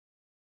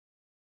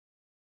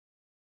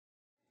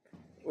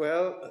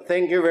Well,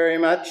 thank you very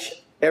much,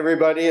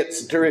 everybody.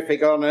 It's a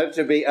terrific honour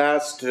to be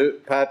asked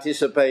to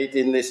participate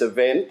in this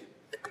event.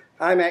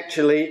 I'm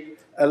actually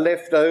a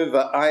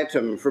leftover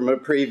item from a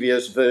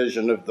previous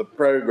version of the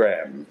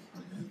programme.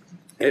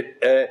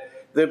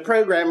 The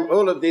programme,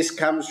 all of this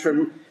comes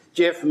from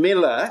Jeff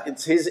Miller.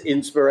 It's his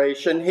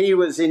inspiration. He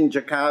was in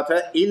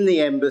Jakarta in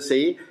the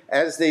embassy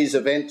as these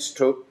events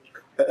took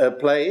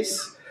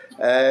place.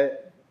 The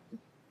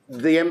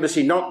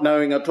embassy not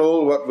knowing at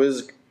all what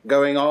was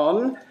going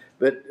on,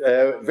 but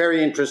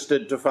very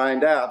interested to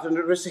find out. And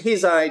it was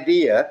his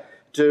idea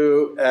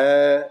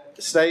to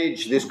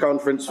stage this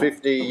conference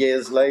 50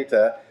 years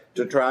later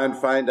to try and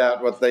find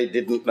out what they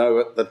didn't know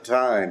at the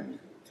time.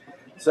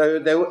 So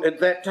at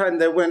that time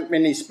there weren't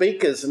many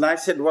speakers, and I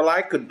said, well,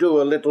 I could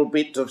do a little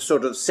bit of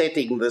sort of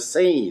setting the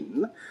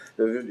scene,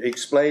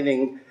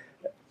 explaining,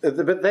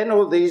 but then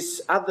all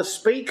these other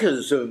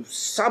speakers of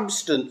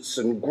substance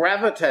and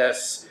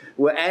gravitas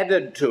were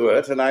added to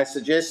it, and I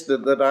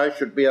suggested that I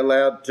should be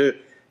allowed to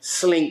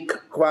slink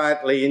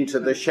quietly into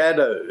the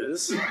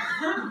shadows,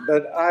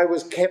 but I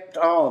was kept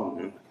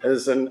on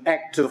as an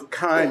act of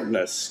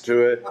kindness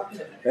to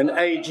an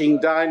ageing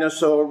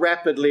dinosaur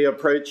rapidly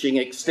approaching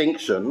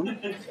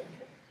extinction.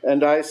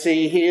 And I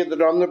see here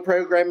that on the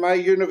programme my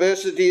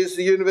university is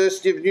the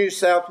University of New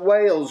South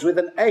Wales with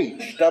an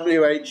H,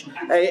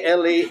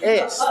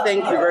 W-H-A-L-E-S.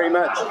 Thank you very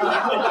much.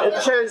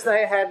 It shows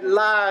they had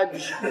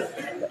large,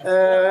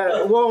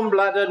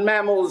 warm-blooded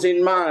mammals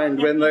in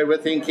mind when they were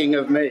thinking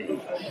of me.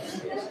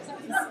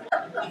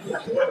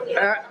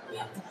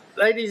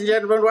 Ladies and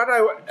gentlemen, what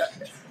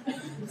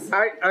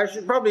I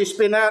should probably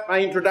spin out my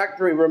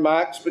introductory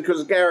remarks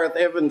because Gareth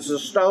Evans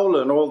has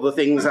stolen all the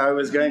things I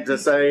was going to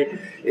say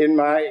in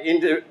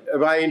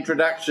my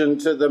introduction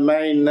to the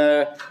main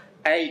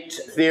 8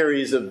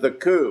 theories of the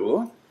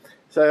coup.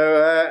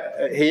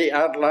 So he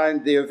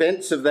outlined the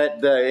events of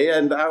that day,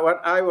 and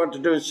what I want to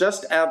do is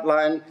just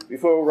outline,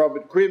 before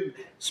Robert Cribb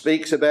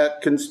speaks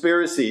about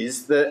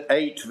conspiracies, the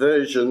 8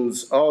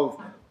 versions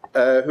of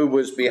who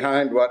was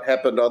behind what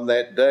happened on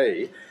that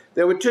day.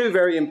 There were 2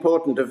 very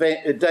important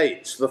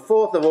dates, the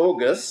 4th of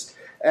August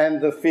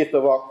and the 5th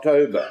of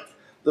October.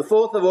 The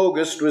 4th of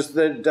August was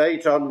the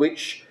date on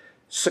which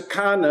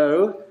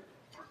Sukarno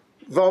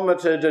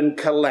vomited and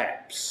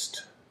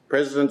collapsed.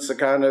 President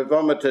Sukarno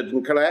vomited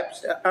and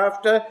collapsed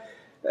after,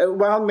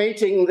 while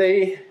meeting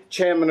the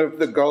chairman of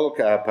the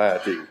Golkar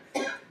Party.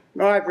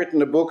 Now, I've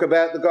written a book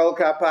about the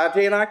Golkar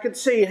Party, and I could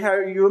see how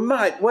you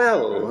might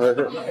well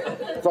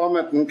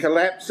vomit and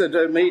collapse at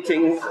a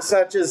meeting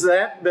such as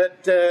that,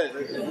 but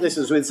this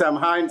is with some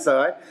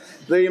hindsight.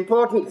 The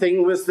important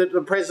thing was that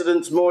the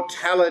president's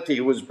mortality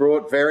was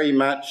brought very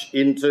much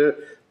into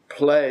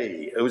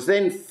play. It was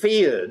then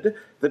feared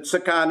that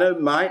Sukarno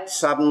might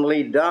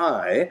suddenly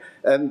die,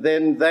 and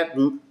then that,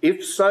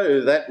 if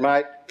so, that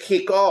might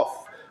kick off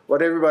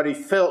what everybody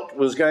felt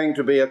was going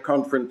to be a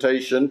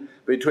confrontation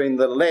between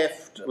the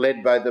left,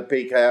 led by the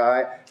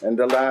PKI, and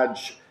a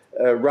large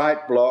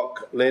right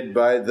bloc, led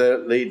by the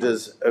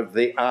leaders of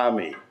the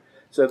army.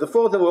 So the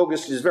 4th of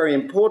August is very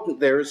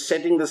important there as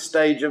setting the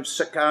stage of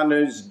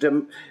Sukarno's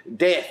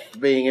death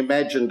being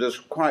imagined as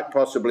quite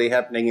possibly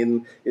happening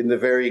in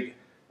the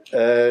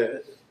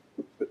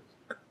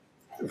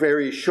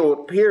very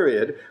short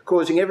period,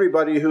 causing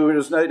everybody who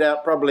was no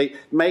doubt probably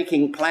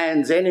making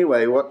plans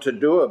anyway what to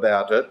do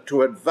about it,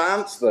 to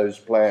advance those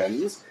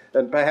plans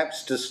and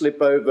perhaps to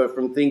slip over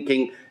from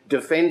thinking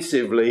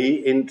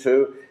defensively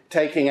into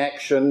taking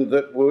action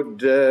that would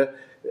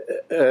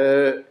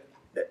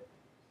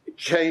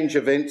change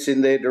events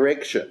in their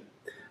direction.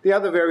 The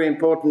other very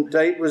important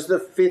date was the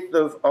 5th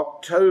of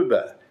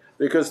October,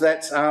 because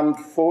that's Armed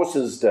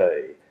Forces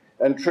Day,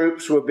 and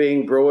troops were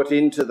being brought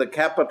into the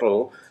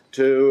capital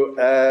to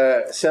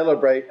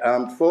celebrate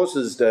Armed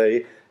Forces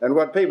Day. And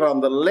what people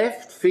on the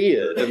left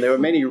feared, and there were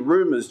many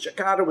rumours,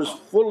 Jakarta was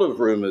full of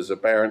rumours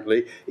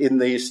apparently in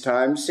these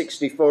times,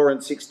 64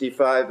 and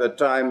 65, a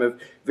time of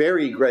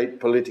very great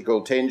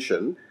political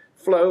tension,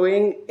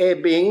 flowing,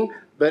 ebbing,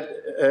 but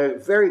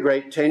very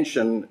great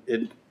tension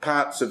in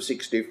parts of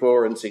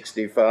 64 and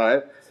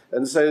 65.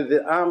 And so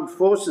the Armed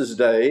Forces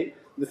Day,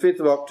 the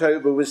 5th of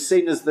October, was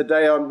seen as the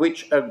day on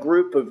which a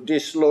group of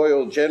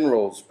disloyal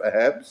generals,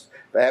 perhaps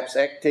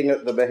acting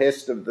at the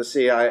behest of the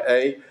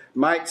CIA,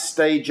 might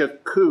stage a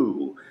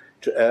coup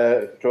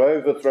to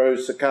overthrow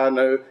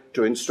Sukarno,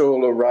 to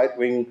install a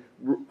right-wing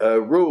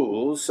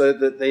rule, so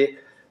that the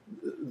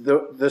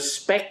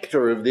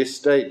spectre of this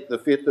date, the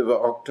 5th of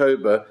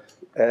October,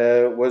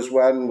 was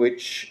one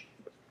which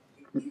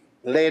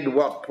led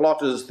what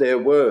plotters there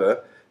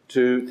were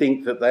to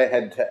think that they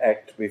had to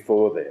act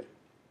before then.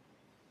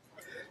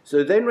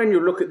 So then when you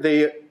look at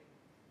the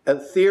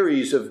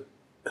theories of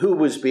who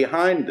was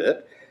behind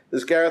it,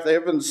 as Gareth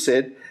Evans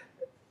said,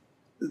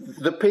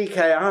 the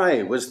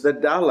PKI was the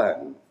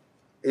dalang,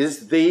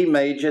 is the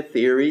major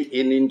theory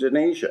in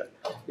Indonesia.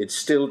 It's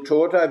still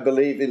taught, I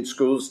believe, in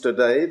schools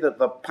today that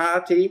the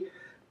party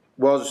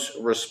was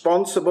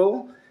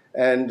responsible,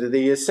 and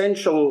the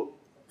essential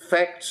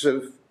facts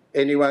of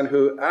anyone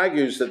who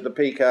argues that the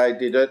PKI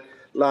did it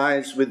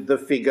lies with the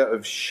figure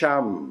of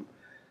Shamsuddin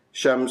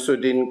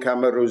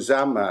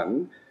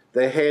Kamaruzaman,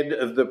 the head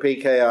of the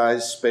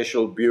PKI's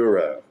Special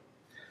Bureau.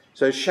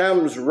 So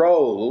Sham's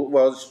role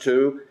was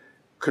to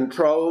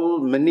control,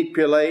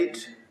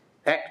 manipulate,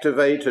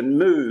 activate and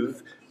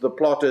move the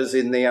plotters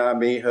in the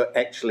army who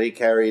actually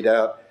carried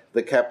out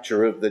the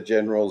capture of the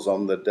generals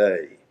on the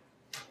day.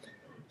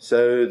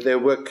 So there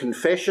were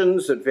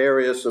confessions at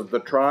various of the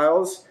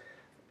trials.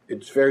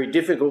 It's very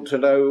difficult to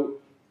know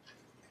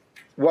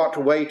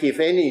what weight, if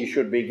any,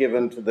 should be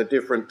given to the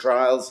different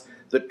trials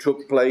that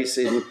took place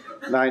in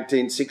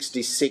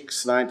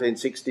 1966,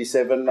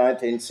 1967,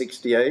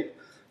 1968.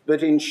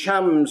 But in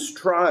Sham's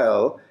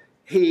trial,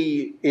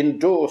 he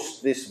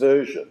endorsed this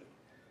version.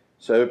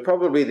 So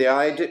probably the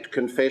Aidit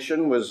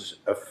confession was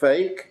a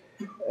fake.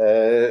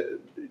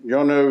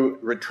 Yono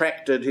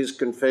retracted his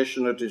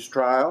confession at his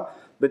trial,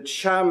 but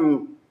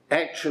Sham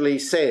actually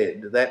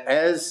said that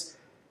as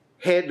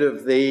head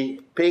of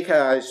the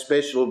PKI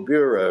Special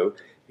Bureau,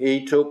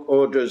 he took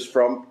orders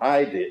from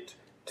Aidit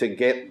to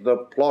get the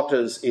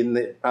plotters in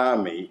the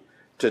army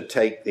to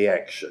take the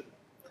action.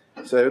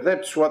 So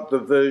that's what the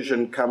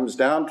version comes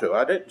down to.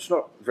 It's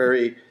not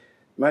very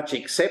much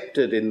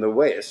accepted in the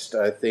West,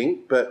 I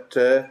think, but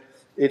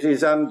it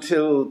is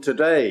until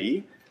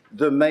today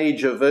the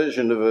major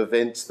version of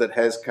events that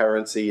has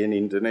currency in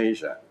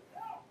Indonesia.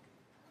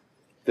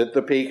 That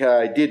the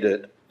PKI did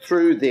it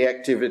through the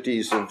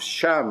activities of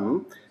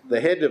Sham,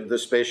 the head of the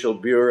Special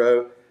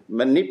Bureau,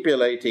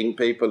 manipulating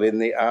people in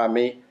the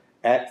army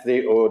at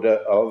the order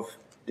of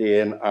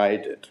DN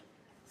Aidit.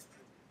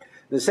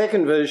 The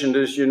second version,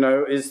 as you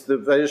know, is the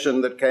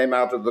version that came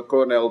out of the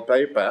Cornell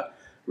paper,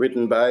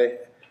 written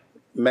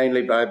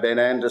mainly by Ben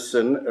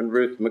Anderson and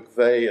Ruth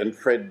McVeigh and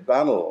Fred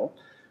Bunnell,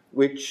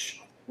 which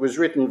was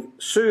written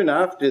soon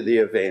after the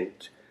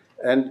event.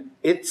 And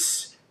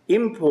its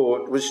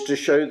import was to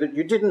show that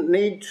you didn't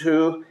need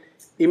to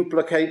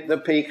implicate the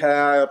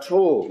PKI at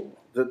all,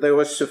 that there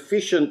were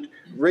sufficient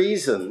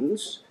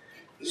reasons,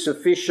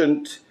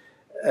 sufficient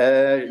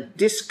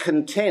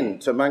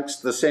discontent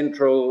amongst the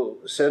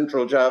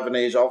Central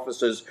Javanese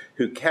officers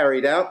who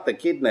carried out the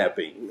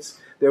kidnappings.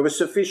 There were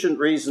sufficient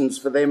reasons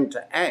for them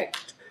to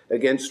act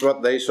against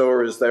what they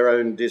saw as their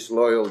own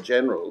disloyal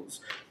generals.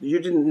 You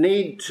didn't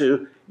need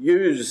to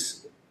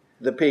use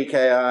the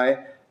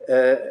PKI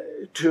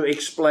to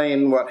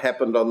explain what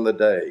happened on the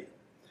day.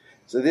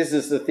 So this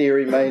is the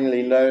theory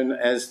mainly known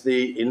as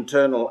the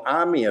internal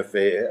army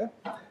affair,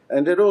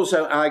 and it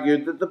also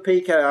argued that the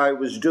PKI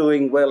was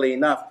doing well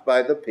enough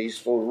by the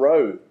peaceful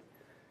road.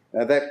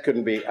 Now that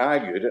couldn't be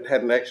argued. It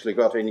hadn't actually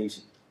got any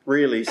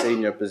really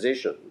senior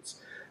positions.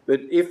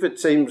 But if it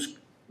seems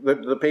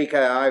that the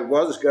PKI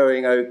was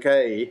going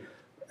okay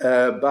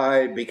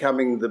by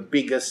becoming the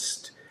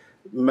biggest,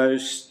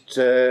 most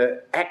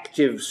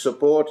active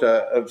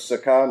supporter of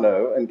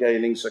Sukarno and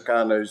gaining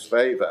Sukarno's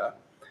favour,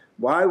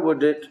 why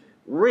would it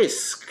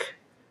risk,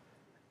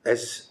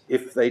 as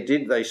if they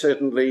did, they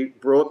certainly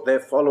brought their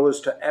followers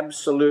to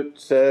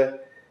absolute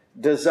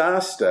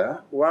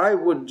disaster, why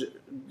would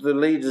the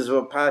leaders of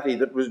a party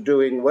that was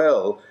doing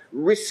well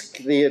risk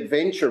the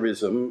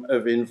adventurism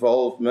of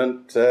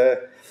involvement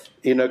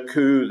in a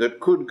coup that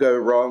could go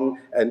wrong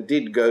and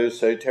did go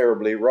so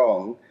terribly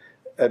wrong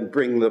and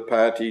bring the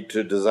party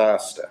to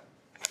disaster?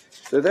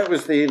 So that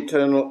was the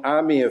internal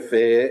army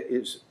affair.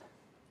 It's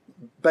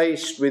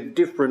based with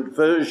different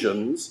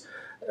versions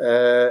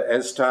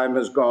as time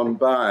has gone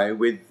by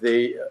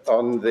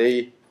on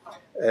the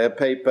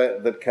paper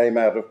that came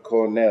out of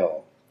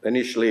Cornell.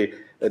 Initially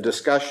a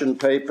discussion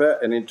paper,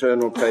 an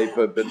internal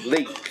paper, but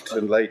leaked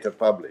and later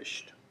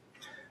published.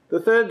 The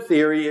third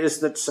theory is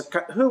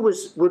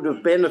that would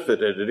have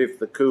benefited if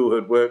the coup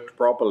had worked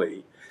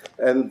properly,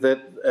 and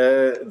that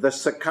the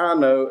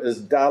Sukarno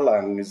as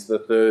Dalang is the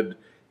third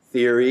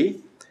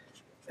theory.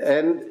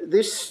 And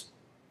this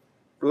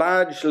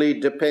largely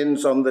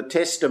depends on the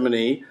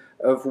testimony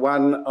of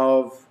one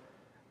of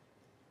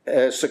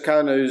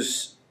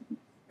Sukarno's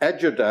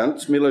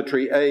adjutants,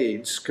 military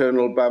aides,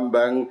 Colonel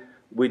Bambang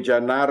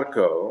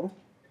Wijanarko.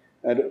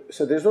 And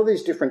so there's all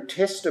these different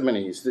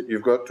testimonies that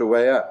you've got to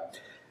weigh up.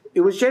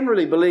 It was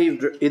generally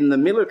believed in the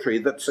military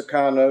that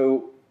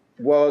Sukarno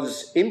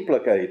was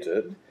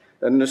implicated,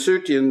 and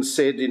Nasution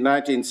said in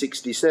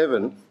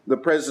 1967, the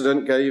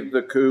president gave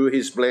the coup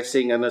his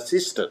blessing and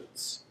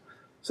assistance.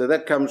 So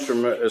that comes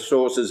from a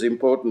source as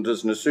important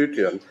as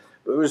Nasution.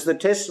 But it was the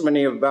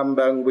testimony of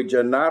Bambang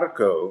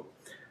Wijanarko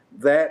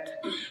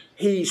that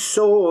he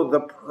saw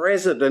the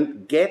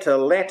president get a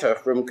letter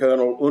from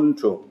Colonel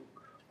Untung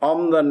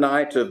on the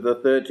night of the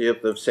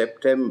 30th of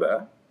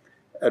September,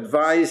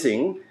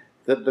 advising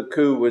that the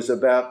coup was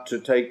about to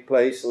take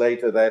place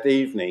later that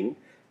evening,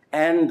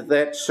 and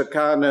that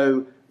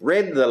Sukarno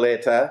read the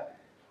letter,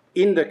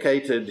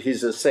 indicated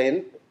his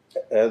assent,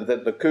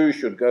 that the coup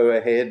should go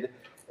ahead,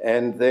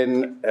 and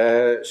then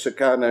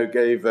Sukarno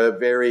gave a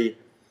very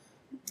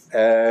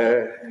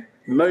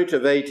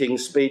motivating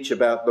speech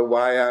about the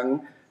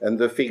wayang and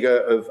the figure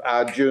of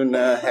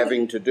Arjuna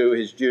having to do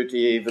his duty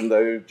even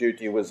though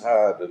duty was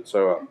hard and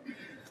so on.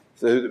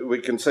 So we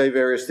can say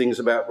various things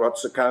about what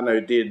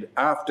Sukarno did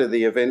after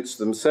the events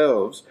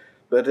themselves,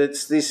 but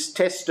it's this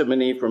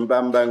testimony from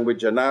Bambang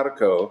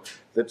Wijanarko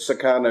that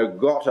Sukarno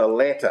got a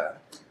letter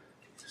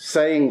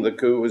saying the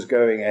coup was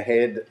going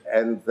ahead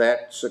and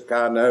that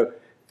Sukarno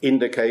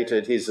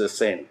indicated his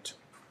assent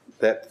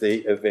that the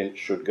event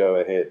should go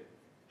ahead.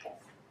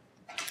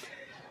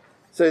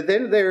 So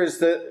then there is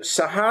the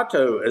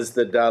Suharto as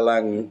the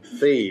Dalang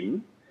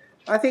theme.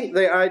 I think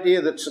the idea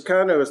that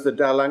Sukarno as the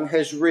Dalang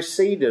has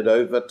receded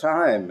over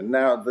time. And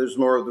now there's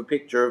more of the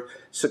picture of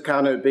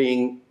Sukarno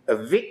being a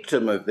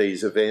victim of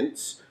these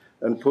events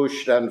and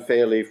pushed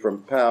unfairly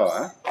from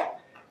power.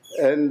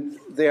 And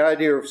the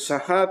idea of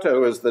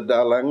Suharto as the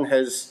Dalang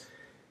has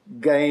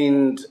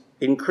gained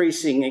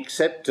increasing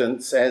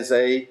acceptance as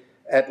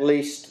at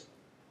least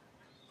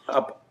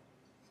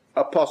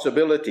a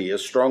possibility, a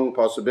strong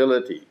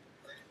possibility.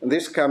 And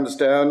this comes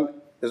down,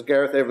 as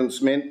Gareth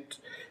Evans mentioned,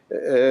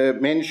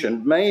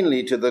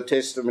 mainly to the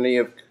testimony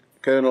of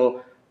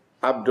Colonel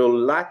Abdul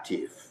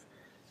Latif,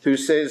 who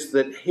says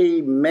that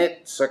he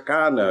met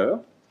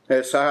Suharto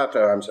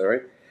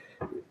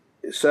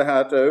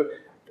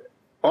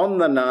on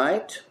the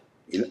night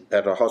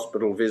at a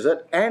hospital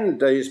visit and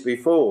days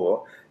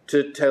before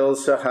to tell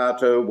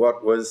Suharto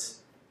what was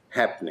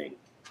happening.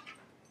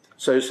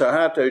 So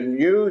Suharto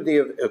knew,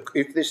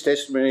 if this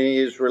testimony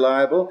is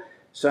reliable,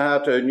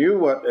 Suharto knew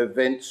what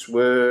events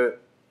were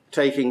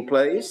taking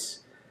place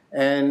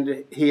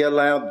and he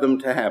allowed them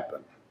to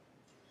happen,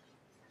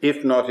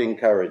 if not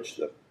encouraged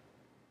them.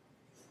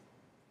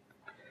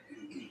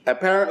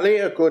 Apparently,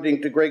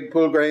 according to Greg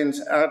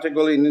Pulgrain's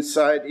article in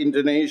Inside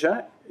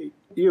Indonesia,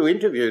 you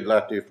interviewed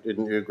Latif,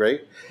 didn't you,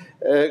 Greg?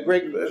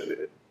 Greg,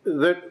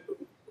 that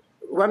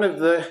one of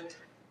the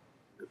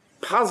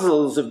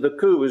puzzles of the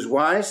coup is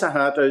why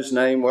Suharto's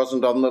name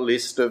wasn't on the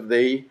list of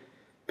the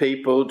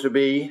people to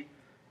be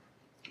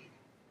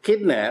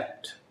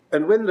kidnapped.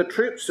 And when the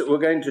troops that were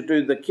going to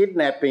do the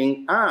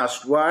kidnapping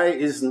asked, why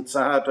isn't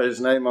Suharto's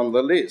name on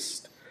the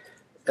list?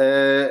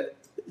 They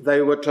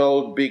were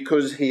told,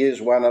 because he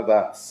is one of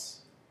us.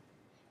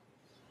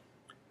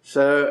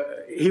 So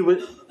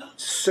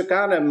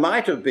Sukarno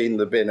might have been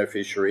the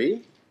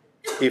beneficiary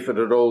if it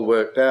had all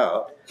worked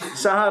out.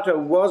 Suharto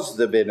was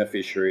the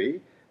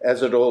beneficiary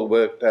as it all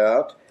worked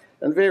out.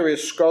 And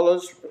various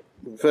scholars,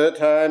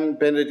 Wertheim,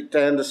 Benedict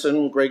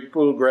Anderson, Greg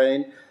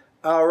Pulgrain,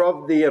 are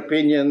of the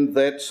opinion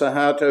that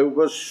Suharto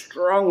was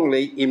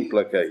strongly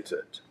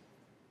implicated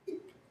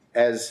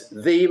as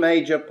the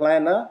major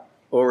planner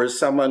or as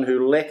someone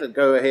who let it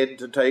go ahead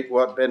to take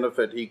what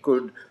benefit he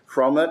could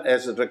from it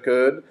as it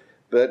occurred.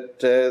 But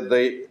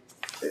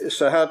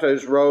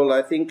Suharto's role,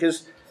 I think,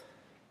 is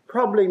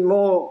probably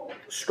more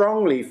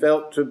strongly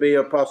felt to be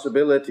a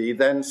possibility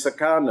than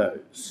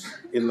Sukarno's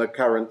in the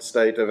current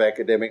state of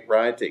academic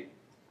writing.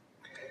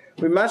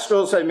 We must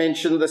also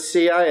mention the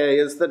CIA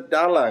as the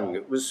Dalang.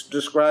 It was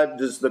described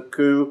as the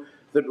coup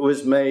that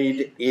was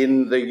made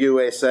in the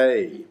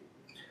USA.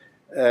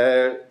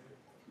 The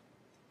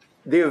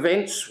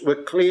events were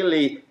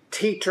clearly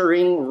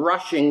teetering,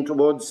 rushing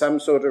towards some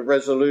sort of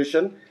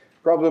resolution.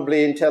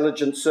 Probably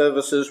intelligence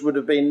services would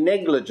have been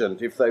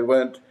negligent if they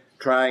weren't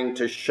trying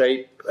to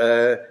shape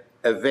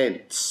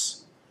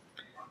events.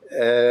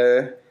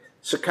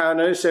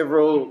 Sukarno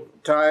several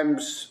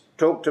times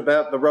talked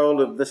about the role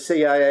of the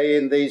CIA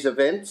in these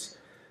events,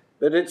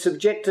 but it's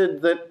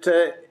objected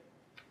that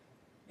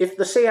if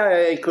the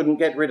CIA couldn't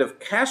get rid of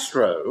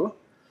Castro,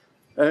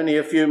 only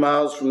a few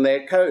miles from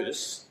their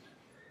coast,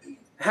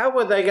 how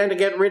were they going to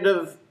get rid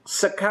of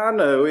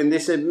Sukarno in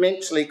this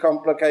immensely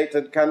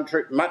complicated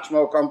country, much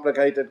more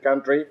complicated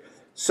country,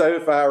 so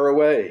far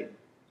away?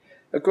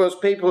 Of course,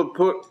 people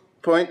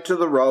point to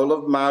the role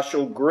of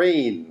Marshall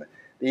Green,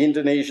 the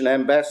Indonesian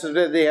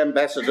ambassador, the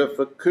ambassador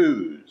for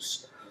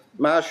coups.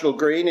 Marshall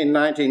Green in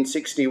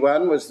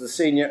 1961 was the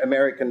senior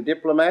American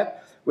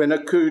diplomat when a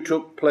coup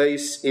took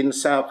place in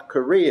South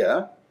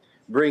Korea,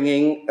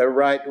 bringing a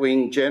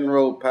right-wing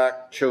General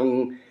Park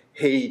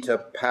Chung-hee to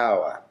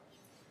power.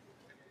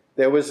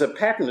 There was a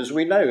pattern, as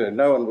we know,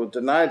 no one will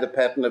deny the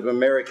pattern of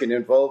American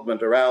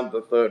involvement around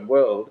the Third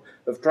World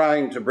of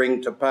trying to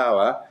bring to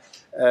power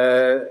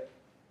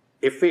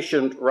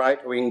efficient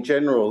right-wing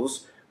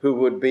generals who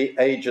would be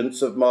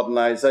agents of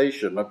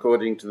modernization,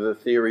 according to the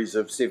theories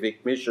of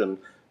civic mission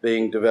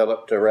being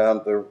developed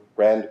around the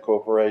Rand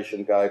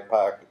Corporation, Guy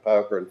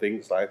Parker and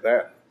things like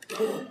that.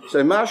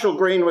 So Marshall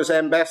Green was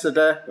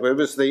ambassador,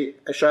 was the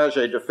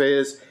chargé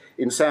d'affaires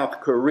in South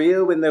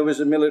Korea when there was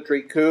a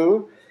military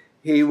coup.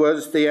 He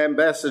was the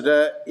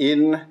ambassador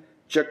in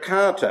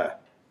Jakarta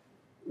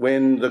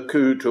when the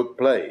coup took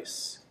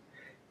place.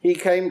 He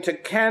came to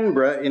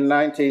Canberra in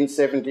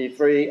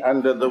 1973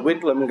 under the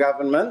Whitlam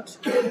government,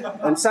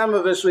 and some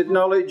of us with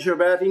knowledge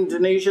about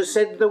Indonesia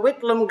said the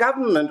Whitlam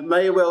government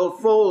may well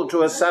fall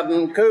to a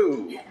sudden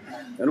coup.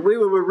 And we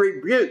were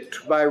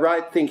rebuked by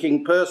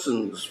right-thinking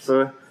persons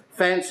for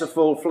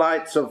fanciful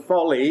flights of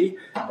folly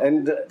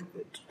and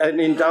an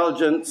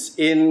indulgence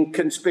in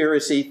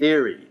conspiracy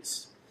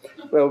theories.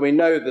 Well, we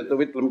know that the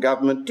Whitlam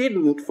government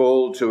didn't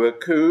fall to a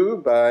coup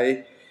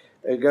by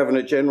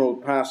Governor General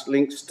passed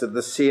links to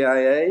the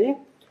CIA.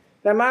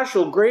 Now,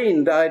 Marshall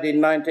Green died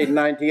in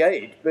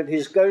 1998, but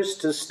his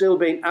ghost has still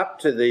been up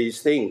to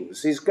these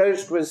things. His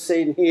ghost was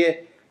seen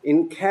here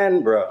in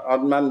Canberra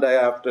on Monday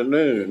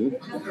afternoon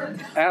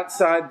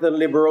outside the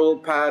Liberal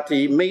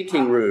Party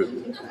meeting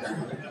room.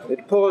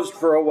 It paused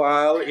for a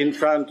while in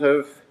front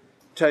of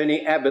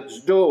Tony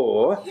Abbott's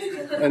door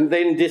and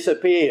then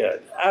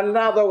disappeared.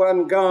 Another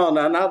one gone,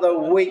 another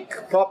weak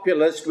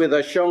populist with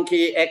a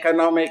shonky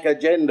economic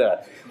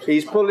agenda.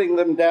 He's pulling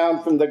them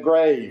down from the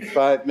grave.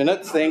 5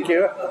 minutes, thank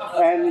you.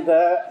 And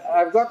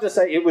I've got to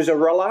say, it was a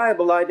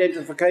reliable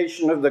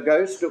identification of the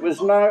ghost. It was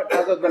no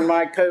other than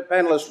my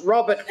co-panellist,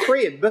 Robert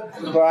Cribb,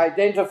 who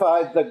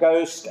identified the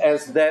ghost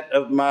as that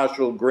of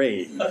Marshall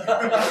Green.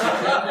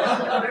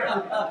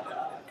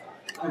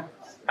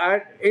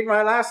 In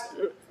my last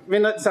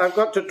minutes, I've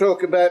got to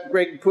talk about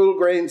Greg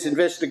Poulgrain's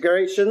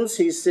investigations.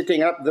 He's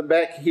sitting up the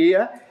back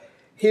here.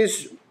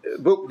 His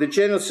book, The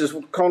Genesis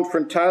of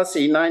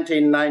Confrontasi,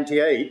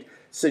 1998,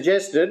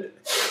 suggested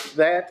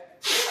that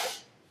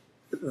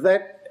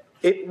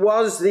it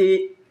was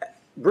the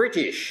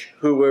British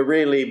who were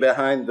really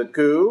behind the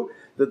coup,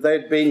 that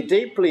they'd been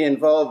deeply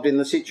involved in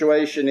the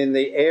situation in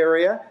the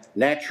area,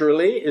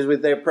 naturally, as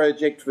with their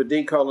project for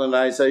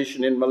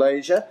decolonisation in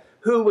Malaysia.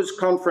 Who was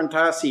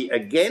Confrontasi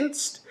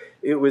against?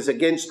 It was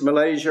against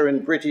Malaysia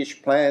and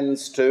British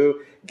plans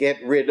to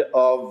get rid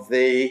of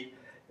the,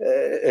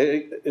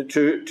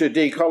 to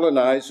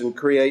decolonise and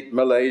create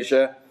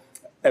Malaysia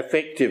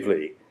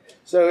effectively.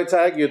 So it's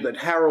argued that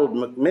Harold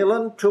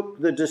Macmillan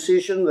took the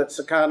decision that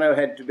Sukarno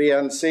had to be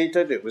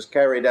unseated. It was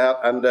carried out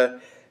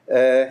under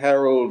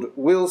Harold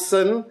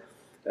Wilson.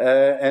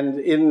 And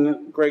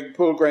in Greg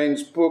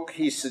Poulgrain's book,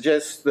 he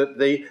suggests that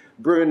the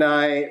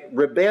Brunei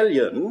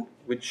Rebellion,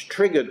 which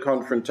triggered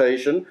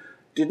confrontation,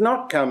 did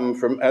not come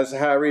from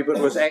Azhari, but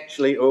was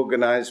actually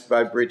organised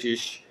by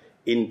British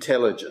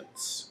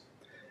intelligence.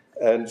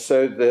 And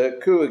so the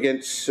coup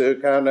against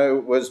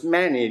Sukarno was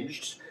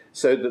managed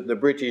so that the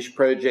British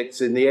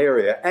projects in the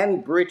area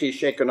and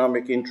British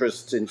economic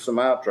interests in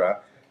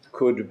Sumatra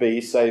could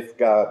be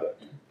safeguarded.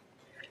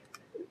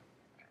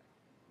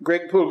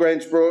 Greg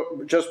Poulgrain's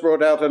just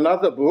brought out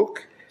another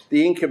book,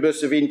 The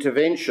Incubus of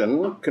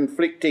Intervention,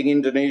 Conflicting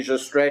Indonesia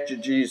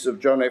Strategies of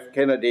John F.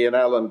 Kennedy and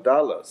Alan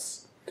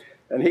Dulles.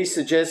 And he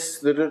suggests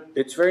that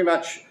it's very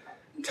much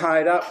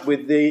tied up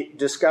with the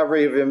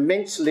discovery of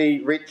immensely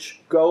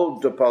rich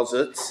gold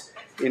deposits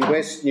in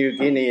West New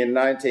Guinea in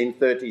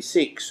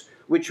 1936,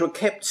 which were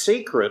kept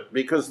secret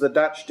because the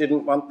Dutch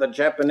didn't want the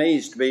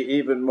Japanese to be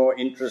even more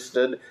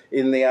interested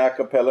in the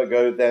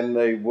archipelago than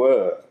they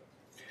were.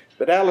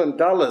 But Alan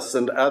Dulles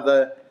and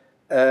other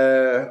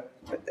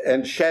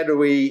and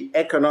shadowy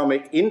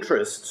economic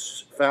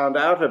interests found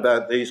out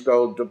about these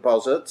gold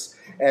deposits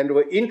and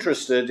were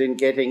interested in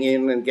getting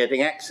in and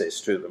getting access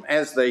to them,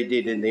 as they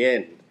did in the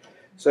end.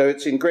 So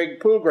it's in Greg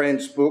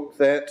Poulgrain's book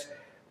that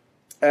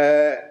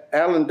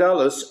Alan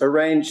Dulles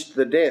arranged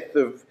the death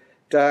of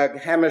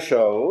Dag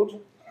Hammarskjöld.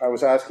 I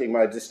was asking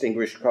my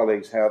distinguished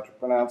colleagues how to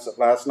pronounce it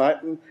last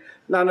night, and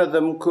none of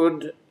them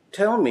could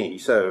tell me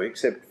so,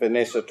 except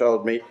Vanessa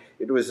told me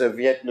it was a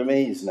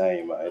Vietnamese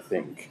name, I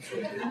think.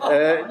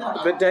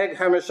 But Dag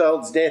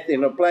Hammarskjöld's death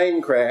in a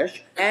plane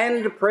crash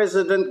and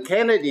President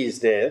Kennedy's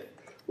death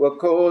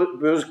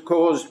was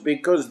caused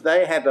because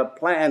they had a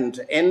plan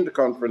to end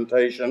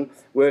confrontation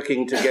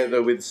working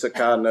together with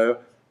Sukarno,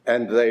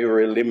 and they were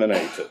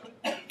eliminated.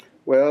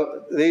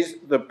 Well,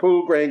 the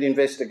Poulgrain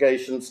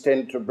investigations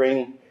tend to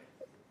bring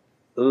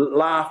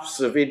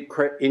laughs of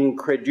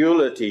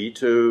incredulity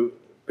to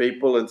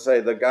people and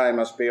say the guy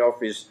must be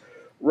off his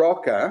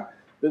rocker.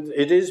 But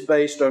it is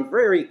based on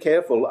very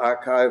careful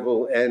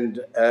archival and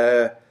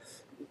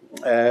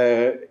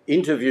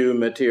interview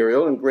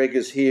material, and Greg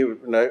is here,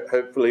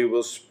 hopefully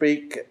will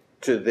speak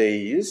to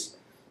these.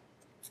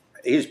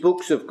 His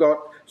books have got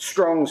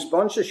strong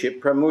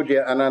sponsorship.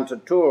 Pramudia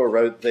Anantatur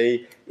wrote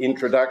the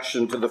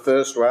introduction to the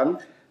first one,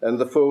 and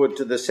the foreword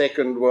to the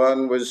second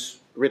one was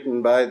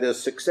written by the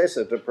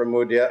successor to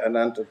Pramudia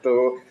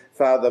Anantatur,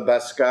 Father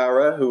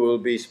Bhaskara, who will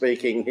be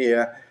speaking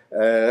here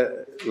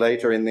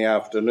later in the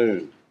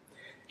afternoon.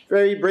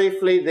 Very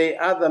briefly, the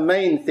other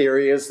main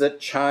theory is that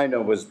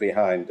China was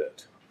behind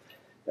it.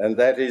 And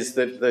that is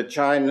that the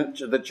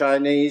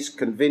Chinese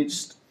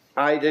convinced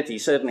IDIT. He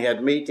certainly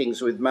had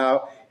meetings with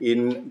Mao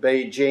in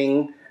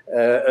Beijing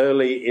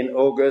early in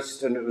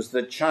August, and it was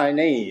the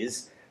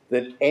Chinese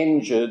that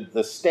injured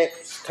the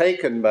steps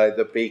taken by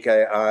the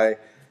PKI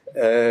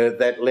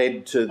that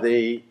led to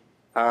the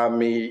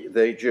army,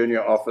 the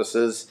junior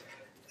officers,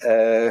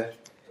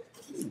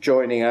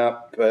 joining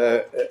up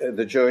with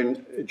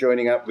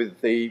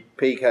the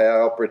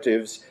PKI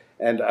operatives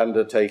and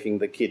undertaking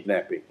the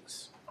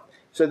kidnappings.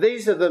 So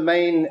these are the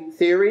main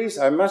theories.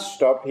 I must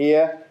stop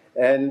here,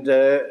 and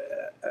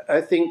I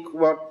think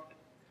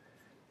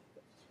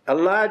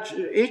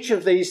each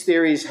of these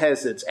theories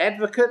has its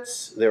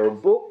advocates. There are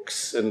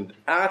books and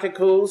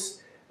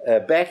articles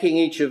backing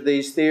each of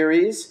these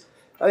theories.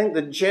 I think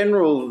the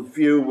general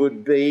view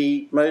would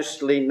be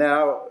mostly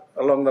now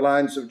along the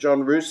lines of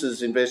John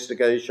Roos's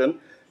investigation,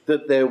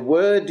 that there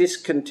were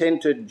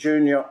discontented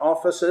junior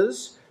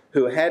officers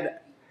who had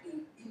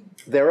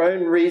their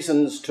own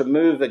reasons to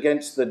move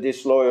against the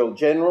disloyal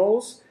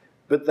generals,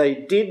 but they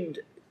did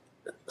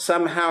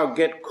somehow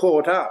get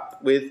caught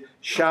up with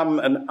Shum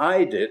and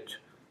Aidit,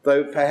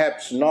 though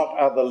perhaps not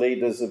other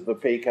leaders of the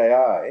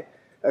PKI.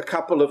 A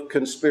couple of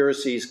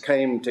conspiracies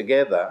came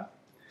together,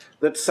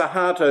 that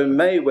Suharto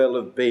may well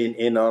have been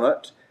in on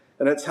it,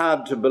 and it's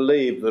hard to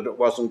believe that it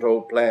wasn't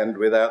all planned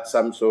without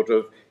some sort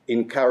of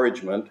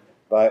encouragement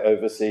by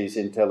overseas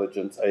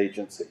intelligence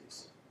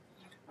agencies.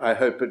 I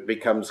hope it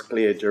becomes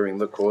clear during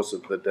the course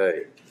of the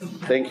day.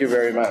 Thank you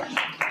very much.